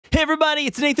Hey everybody,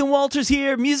 it's Nathan Walters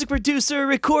here, music producer,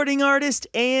 recording artist,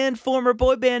 and former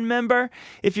boy band member.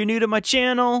 If you're new to my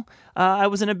channel, I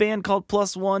was in a band called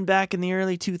Plus One back in the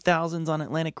early 2000s on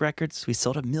Atlantic Records. We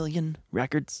sold 1 million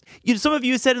records. Some of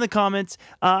you said in the comments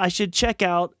I should check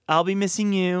out I'll Be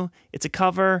Missing You. It's a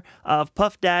cover of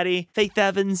Puff Daddy, Faith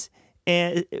Evans,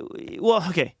 and, well,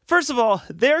 okay, first of all,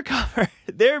 they're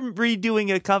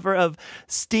redoing a cover of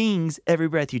Sting's Every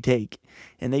Breath You Take,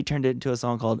 and they turned it into a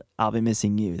song called I'll Be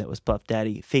Missing You. That was Puff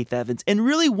Daddy, Faith Evans, and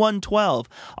really 112.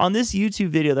 On this YouTube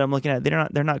video that I'm looking at,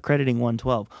 they're not crediting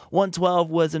 112.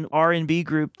 112 was an R&B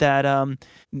group that,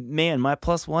 man, my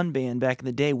Plus One band back in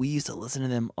the day, we used to listen to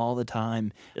them all the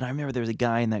time, and I remember there was a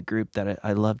guy in that group that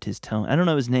I loved his tone. I don't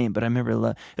know his name, but I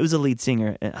remember it was a lead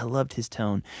singer, and I loved his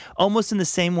tone. Almost in the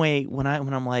same way when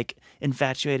I'm like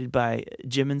infatuated by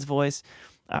Jimin's voice,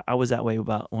 I was that way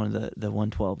about one of the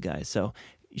 112 guys. So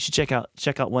you should check out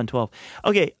 112.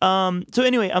 Okay, so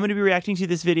anyway, I'm going to be reacting to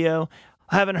this video.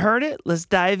 I haven't heard it. Let's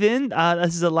dive in.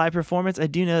 This is a live performance. I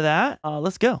do know that.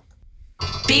 Let's go.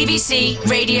 BBC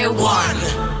Radio 1.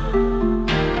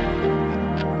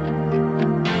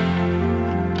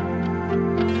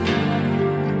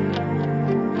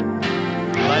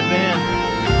 Live band.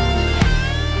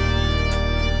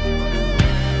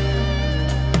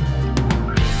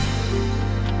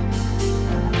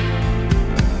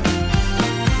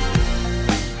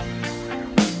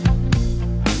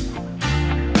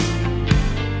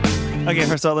 Okay,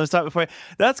 first of all, let's stop before.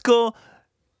 That's cool.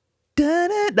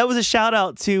 That was a shout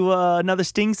out to another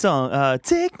Sting song.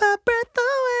 Take my breath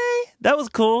away. That was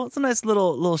cool. It's a nice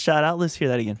little shout out. Let's hear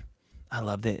that again. I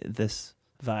love this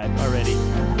vibe already.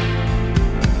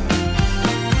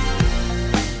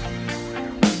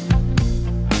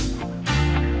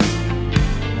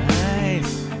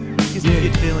 Nice. Gives me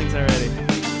good feelings already.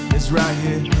 This right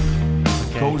here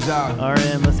goes out.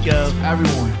 RM, let's go.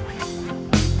 Everyone.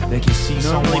 They can see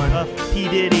Normally someone. Puff, P.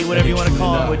 Diddy, whatever you want to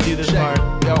call him, would do this part.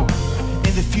 Yo,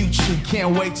 in the future,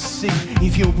 can't wait to see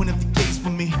if you open up the gates for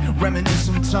me. Reminisce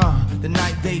some time, the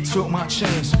night they took my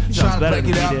chance. Trying to break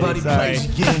it out, but he plays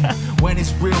again. When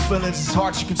it's real feelings, it's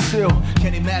hard to conceal.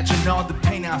 Can't imagine all the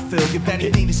pain I feel. Give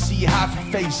anything to see half your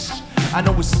face. I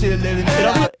know we're still living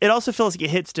it also feels like it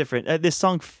hits different. This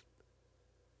song,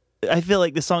 I feel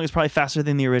like this song is probably faster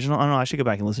than the original. I don't know, I should go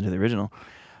back and listen to the original.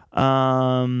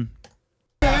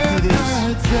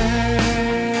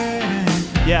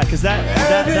 Yeah, because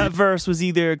that verse was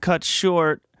either cut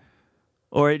short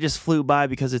or it just flew by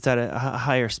because it's at a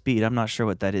higher speed. I'm not sure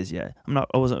what that is yet. I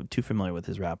wasn't too familiar with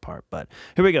his rap part, but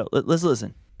here we go. Let's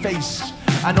listen. Face.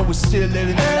 I know we're still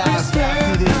living alive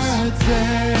after this.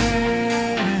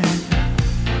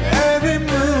 Every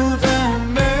move I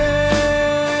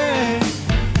make,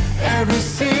 every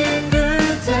single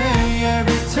day,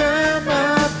 every time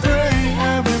I pray,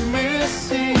 I'll be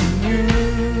missing you.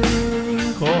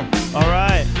 Cool. All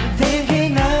right.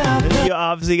 Thinking of You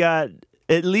obviously got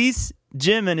at least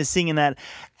Jimin is singing that.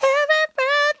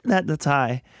 That's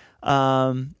high.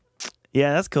 Yeah,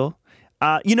 that's cool.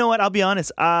 You know what? I'll be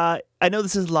honest. I know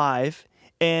this is live,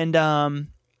 and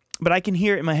but I can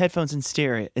hear it in my headphones in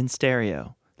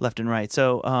stereo, left and right.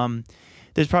 So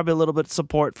there's probably a little bit of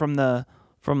support from the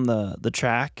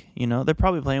track. You know, they're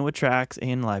probably playing with tracks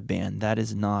and live band. That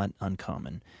is not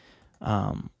uncommon.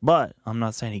 But I'm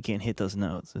not saying he can't hit those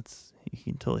notes. He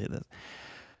can totally hit this.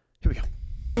 Here we go.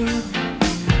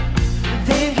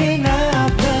 thinking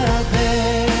of the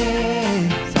day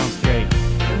Sounds great.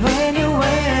 when you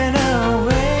went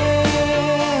away.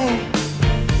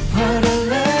 What a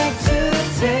life to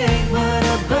take, what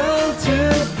a boat to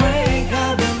break.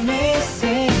 I've been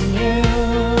missing you.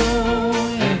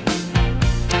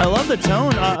 I love the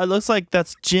tone. It looks like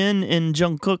that's Jin and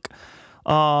Jungkook.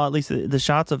 At least the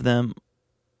shots of them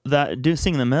that do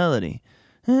sing the melody.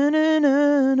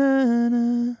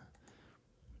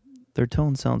 Their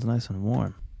tone sounds nice and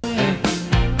warm.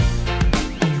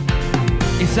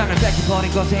 일상을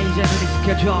뺏기버린 것에 이제는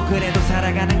익숙해져. 그래도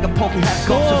살아가는 건 포기할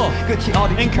수 없어. 끝이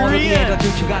어딘지 모르기에도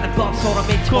주축하는 법. 서로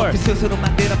믿지 못해 스스로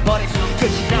만들어버린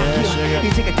끝이 아니야.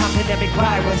 인생을 다 팬데믹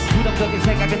바이러스. 부정적인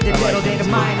생각은 대대로 되는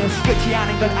마이너스. 끝이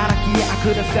아닌 걸 알았기에 I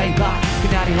couldn't say bye.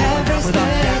 그날이 오면 아무도 없이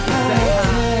I could say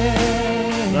hi.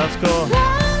 That's cool.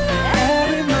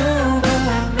 Every move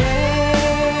I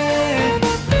make,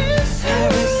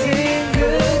 every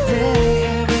single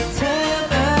day, every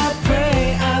time I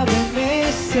pray, I'll be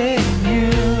missing you.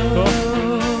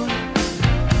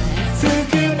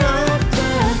 Thinking of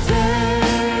the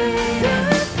day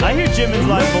I hear Jimin's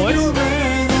live when you voice.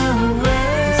 went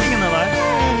away. He's singing the live.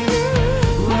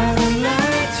 What a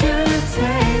life to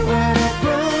take, what a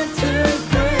bond to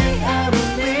break. I'll be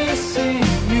missing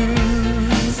you.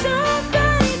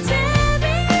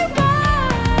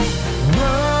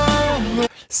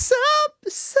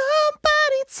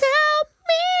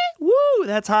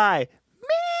 That's high.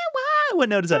 What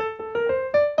note is that?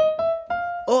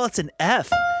 Oh, it's an F.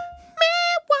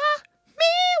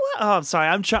 Oh, I'm sorry.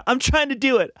 I'm trying to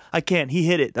do it. I can't. He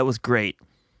hit it. That was great.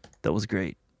 That was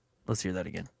great. Let's hear that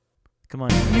again. Come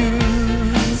on. Somebody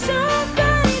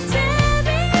tell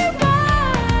me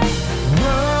why.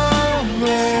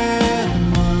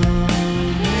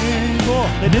 Cool.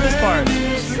 They did this part.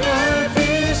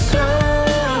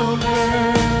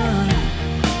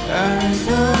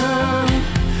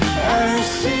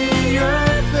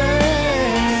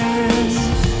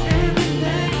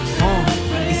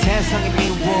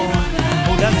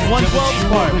 That's 112's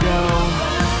part.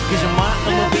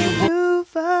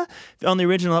 On the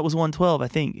original, that was 112, I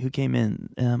think, who came in.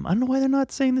 I don't know why they're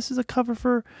not saying this is a cover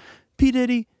for P.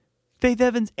 Diddy, Faith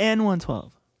Evans, and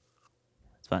 112.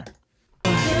 It's fine.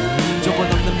 All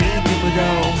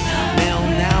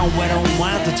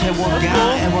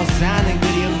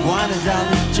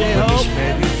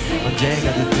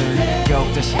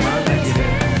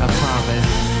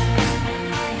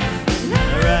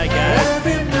right, guys.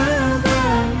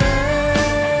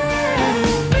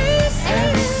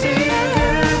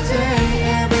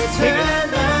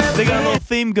 They got a little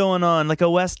theme going on, like a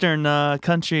Western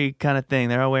country kind of thing.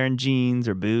 They're all wearing jeans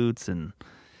or boots, and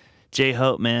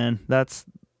J-Hope, man, that's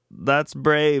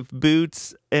brave.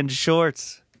 Boots and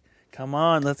shorts. Come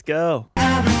on, let's go.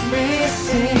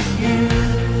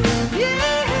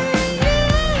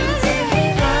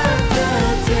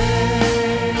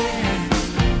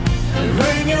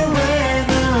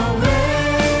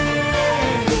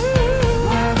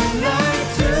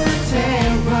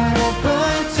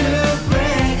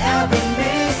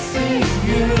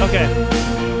 Okay,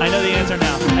 I know the answer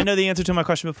now. I know the answer to my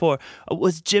question before.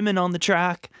 Was Jimin on the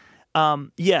track?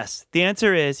 Yes, the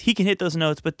answer is he can hit those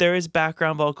notes, but there is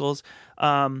background vocals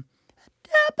happening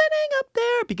up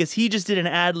there because he just did an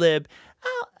ad lib.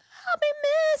 I'll be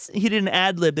missed. He did an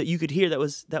ad lib that you could hear that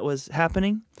was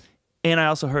happening, and I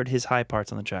also heard his high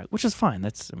parts on the track, which is fine.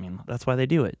 That's why they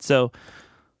do it. So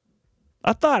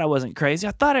I thought I wasn't crazy.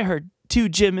 I thought I heard two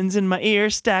Jimins in my ear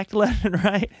stacked left and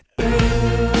right.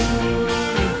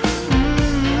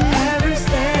 Every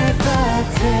step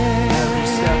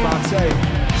I take,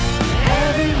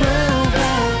 every move I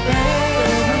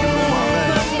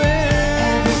make,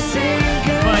 every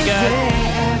single day,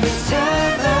 every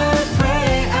time I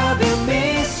pray, I'll be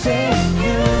missing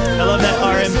you. I love that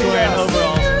RM wearing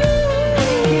overalls.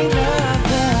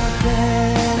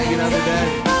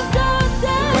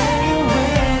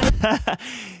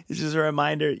 It's just a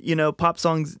reminder, you know, pop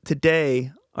songs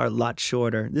today are a lot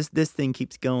shorter. This thing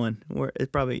keeps going.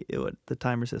 The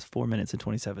timer says 4 minutes and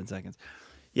 27 seconds.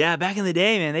 Yeah, back in the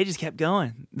day, man, they just kept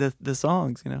going. The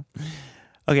songs, you know.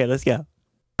 Okay, let's go.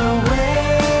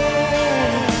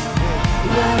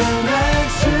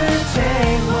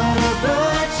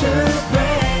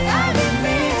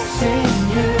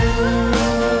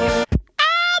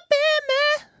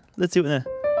 Let's see what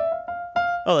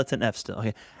oh, that's an F still.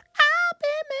 Okay. I'll be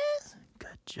missed.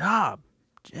 Good job,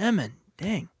 Jimin.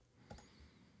 Dang.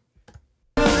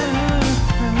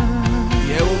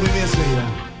 Yeah, we'll be missing you.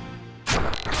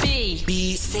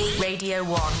 BBC Radio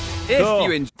 1.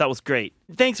 Cool. That was great.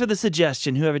 Thanks for the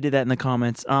suggestion, whoever did that in the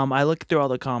comments. I looked through all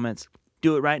the comments.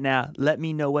 Do it right now. Let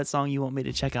me know what song you want me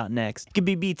to check out next. It could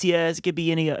be BTS. It could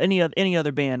be any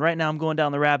other band. Right now, I'm going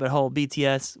down the rabbit hole.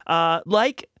 BTS.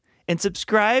 Like and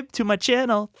subscribe to my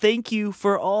channel. Thank you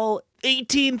for all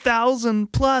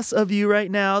 18,000 plus of you right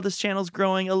now. This channel's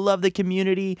growing. I love the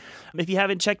community. If you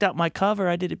haven't checked out my cover,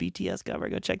 I did a BTS cover.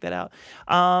 Go check that out.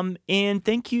 And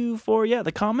thank you for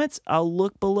the comments. I'll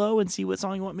look below and see what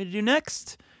song you want me to do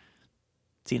next.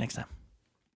 See you next time.